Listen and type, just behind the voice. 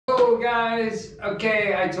guys.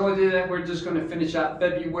 Okay, I told you that we're just going to finish out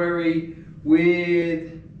February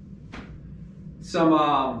with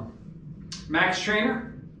some Max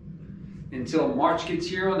Trainer until March gets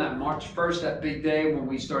here. On that March 1st, that big day when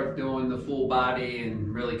we start doing the full body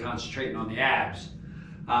and really concentrating on the abs.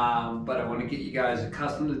 But I want to get you guys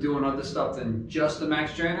accustomed to doing other stuff than just the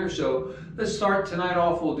Max Trainer. So let's start tonight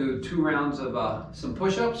off. We'll do 2 rounds of some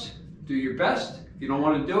push-ups. Do your best. If you don't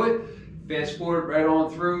want to do it, fast forward right on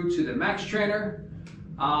through to the Max Trainer.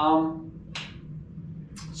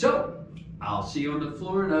 So I'll see you on the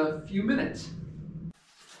floor in a few minutes.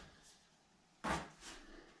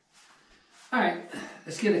 All right,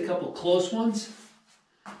 let's get a couple close ones.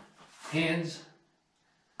 Hands,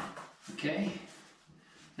 okay,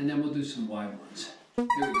 and then we'll do some wide ones. Here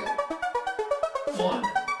we go. 1,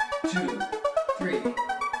 2, 3, 4,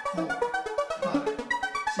 5,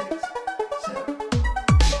 6, 7.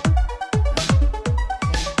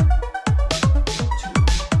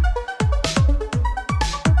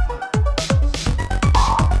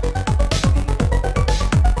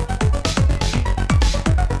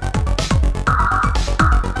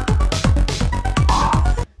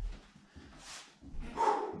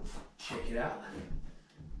 Shake it out.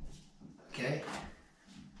 Okay.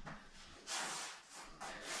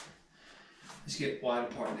 Let's get wide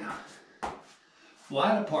apart now.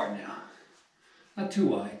 Wide apart now. Not too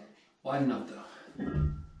wide. Wide enough though.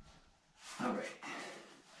 All right.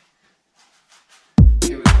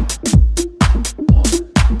 Here we go. 1,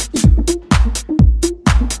 2.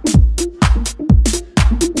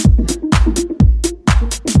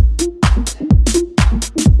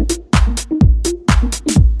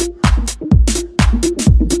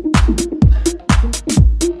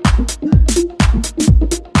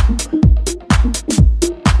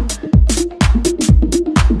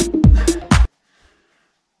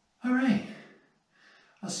 All right,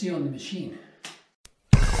 I'll see you on the machine.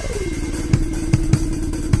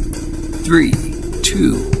 3,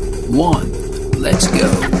 2, 1, let's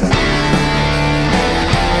go.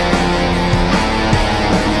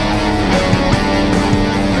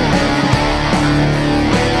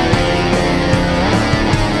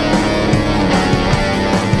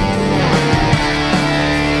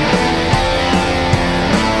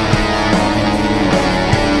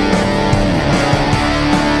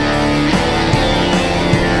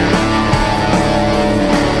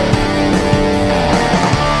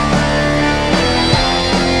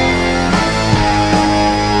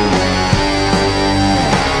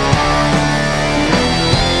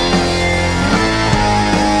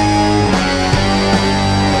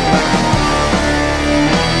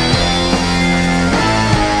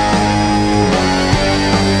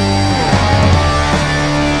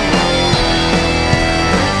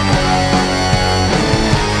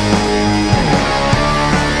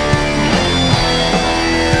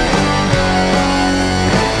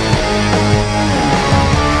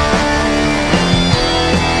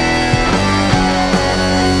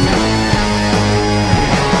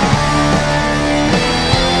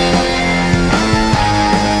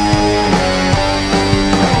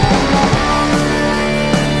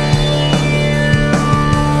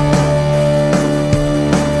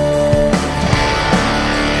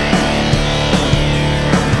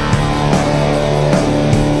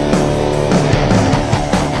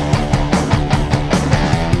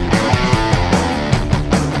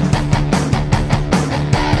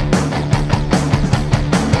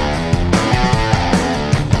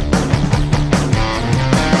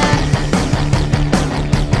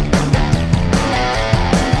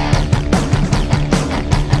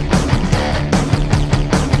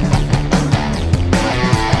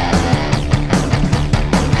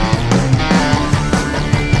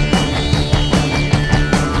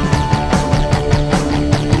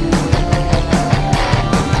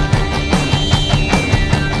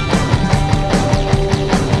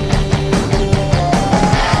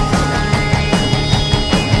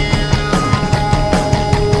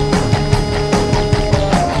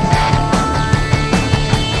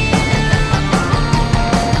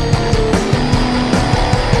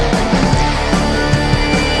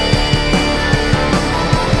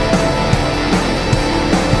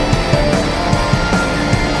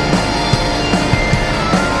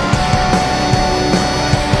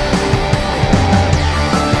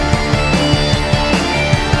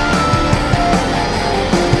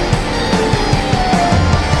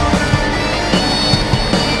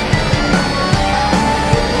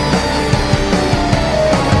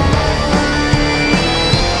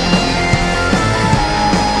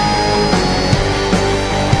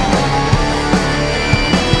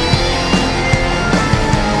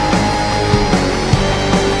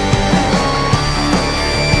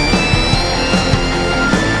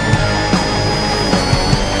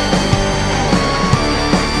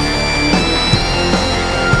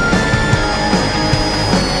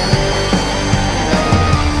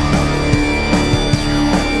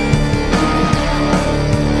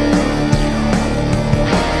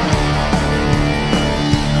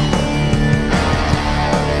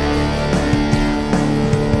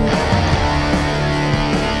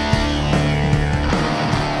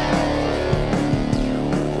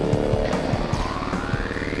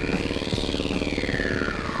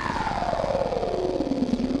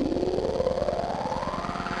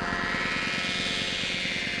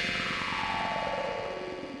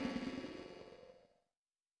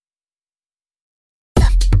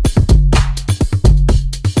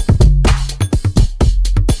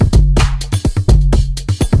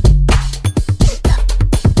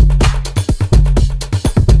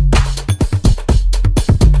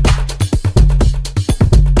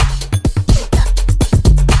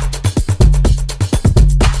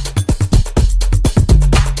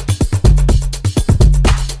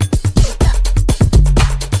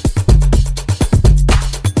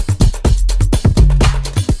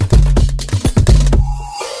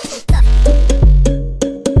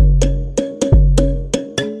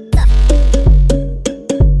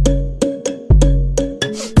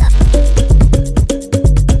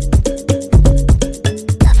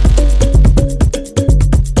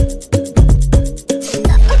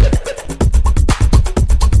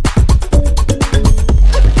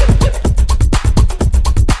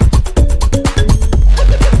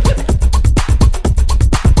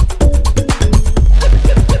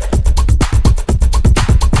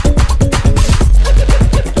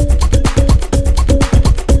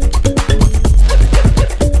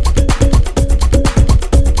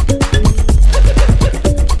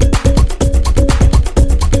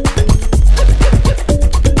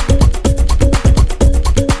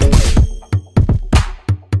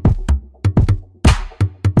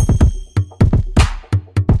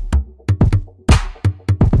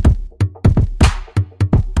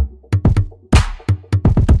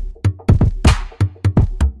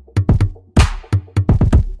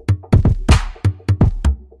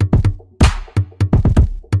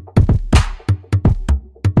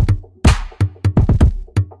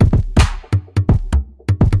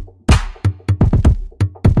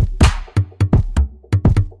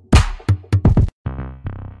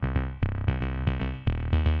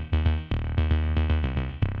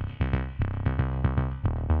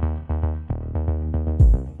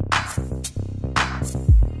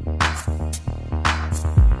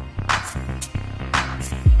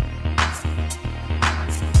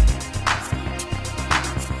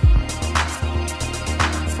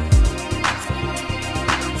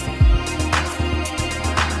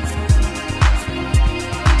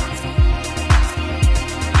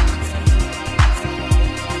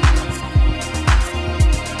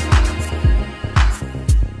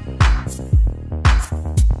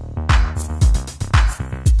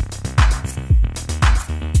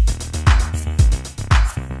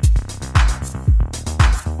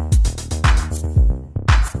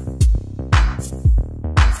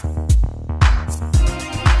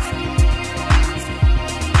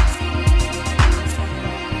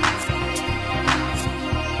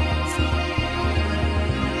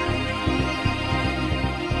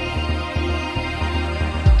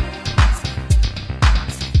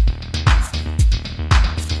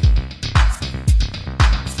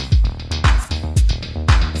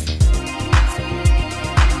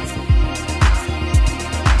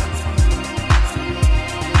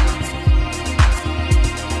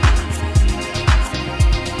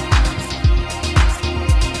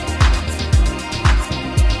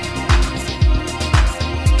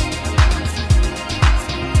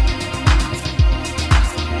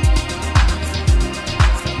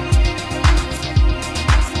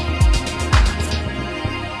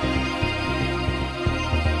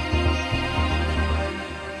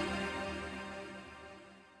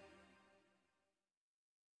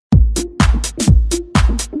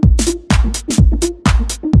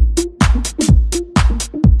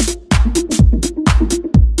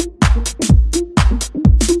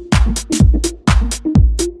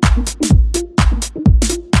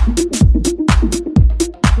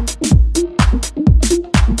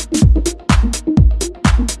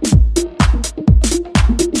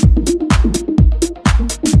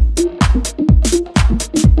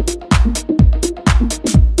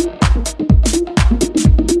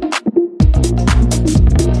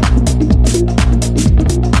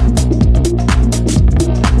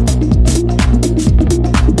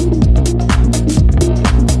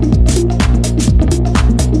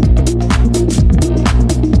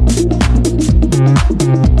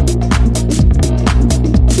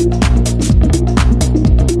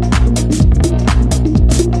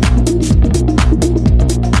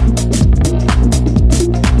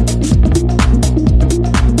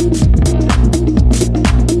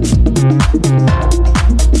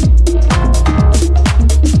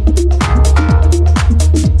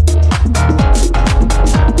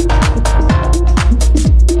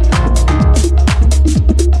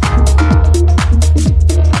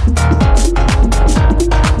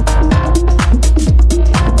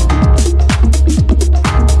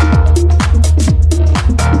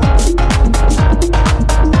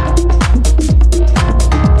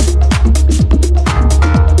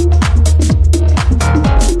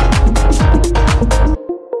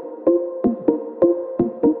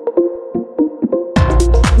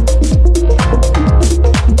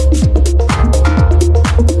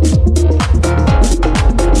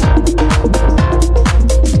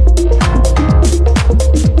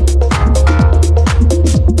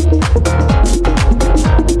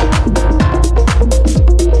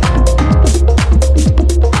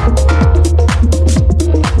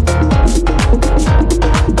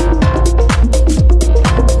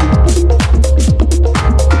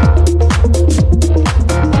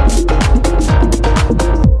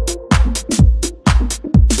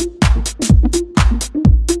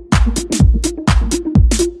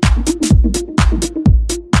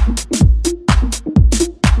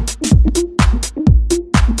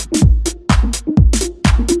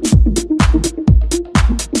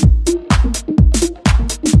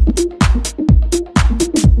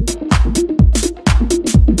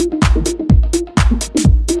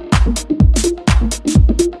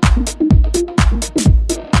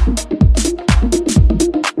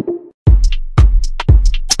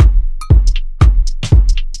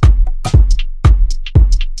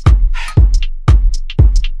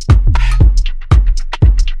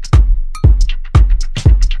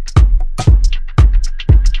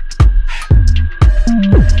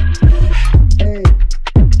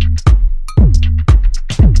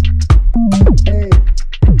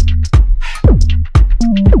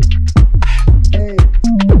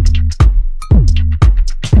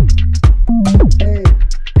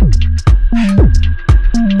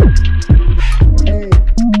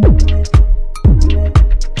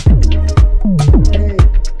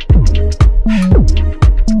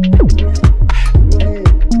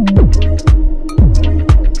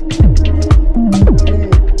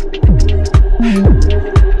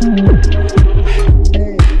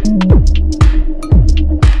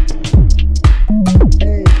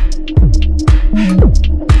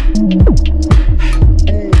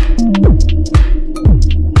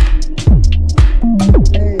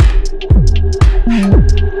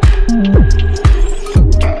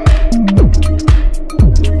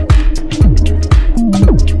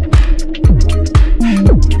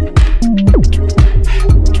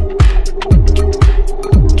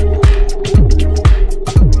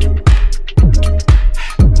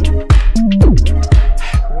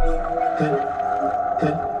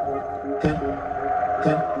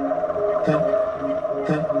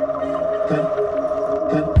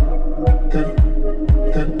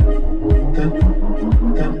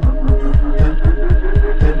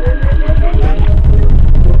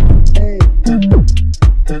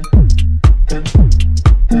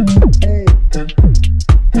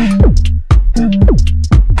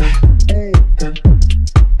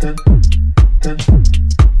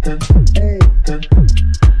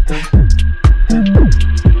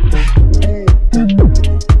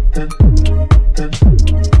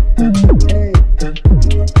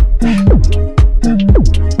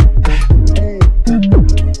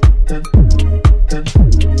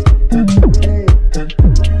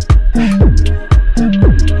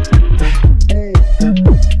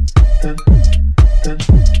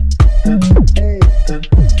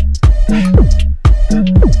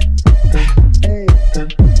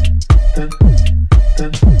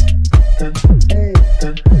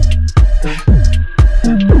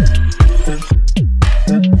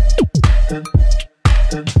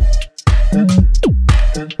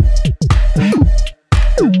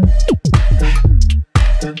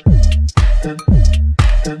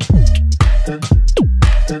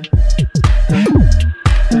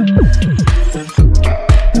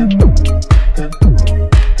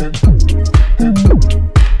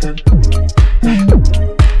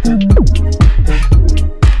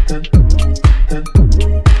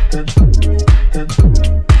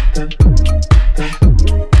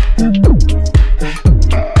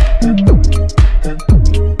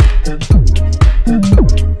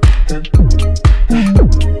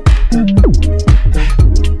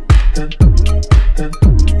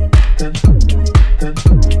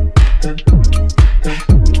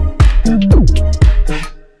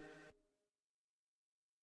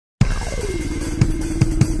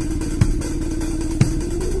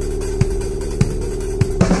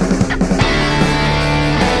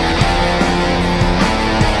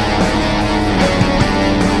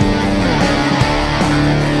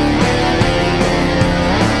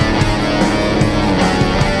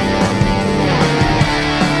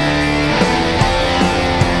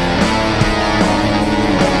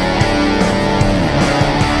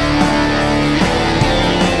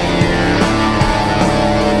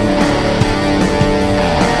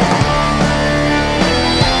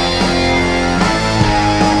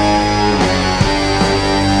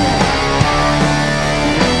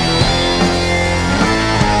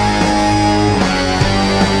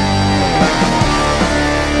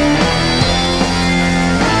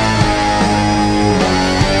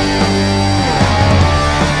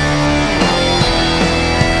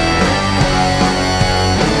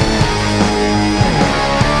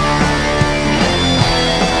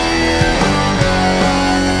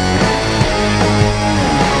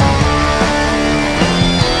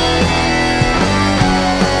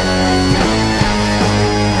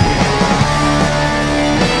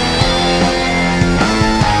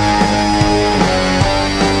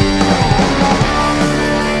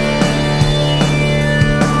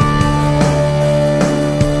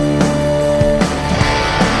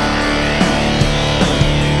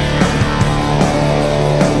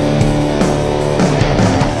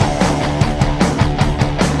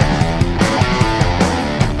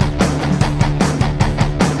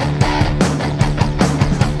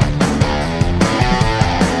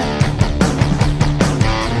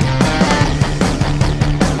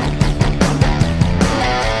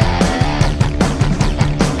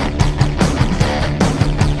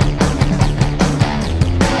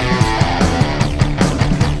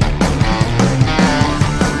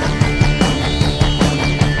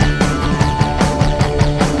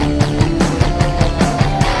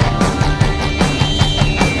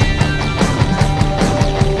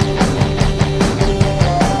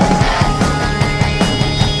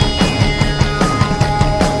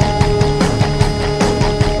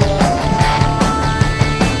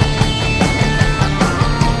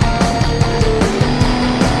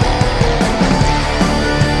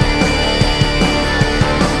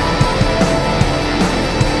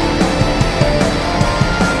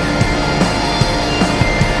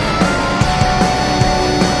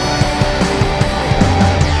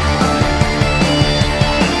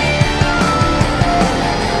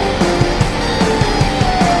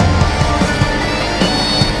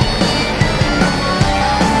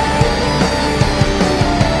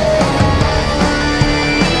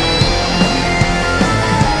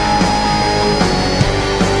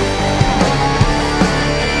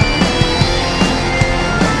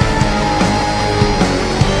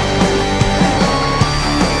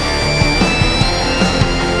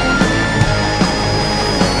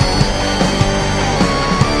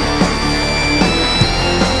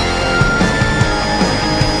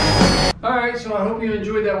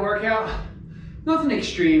 the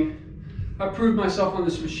extreme. I proved myself on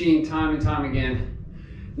this machine time and time again.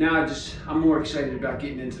 Now I'm more excited about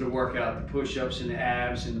getting into the workout, the push-ups and the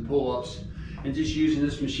abs and the pull-ups, and just using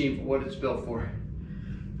this machine for what it's built for.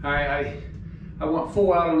 All right, I went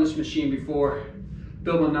full out on this machine before,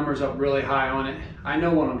 build my numbers up really high on it. I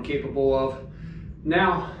know what I'm capable of.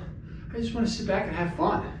 Now, I just want to sit back and have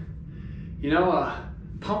fun. You know,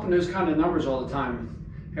 pumping those kind of numbers all the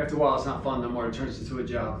time, after a while it's not fun no more, it turns into a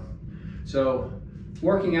job. So,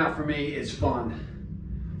 working out for me is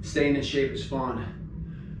fun. Staying in shape is fun.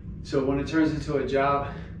 So when it turns into a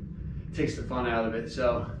job, it takes the fun out of it.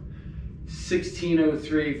 So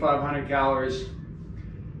 1603, 500 calories,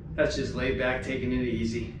 that's just laid back, taking it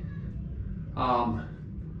easy.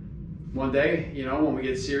 One day, you know, when we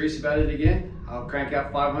get serious about it again, I'll crank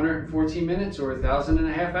out 514 minutes or 1,000 and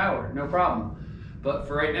a half hour, no problem. But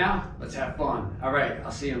for right now, let's have fun. All right,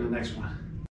 I'll see you on the next one.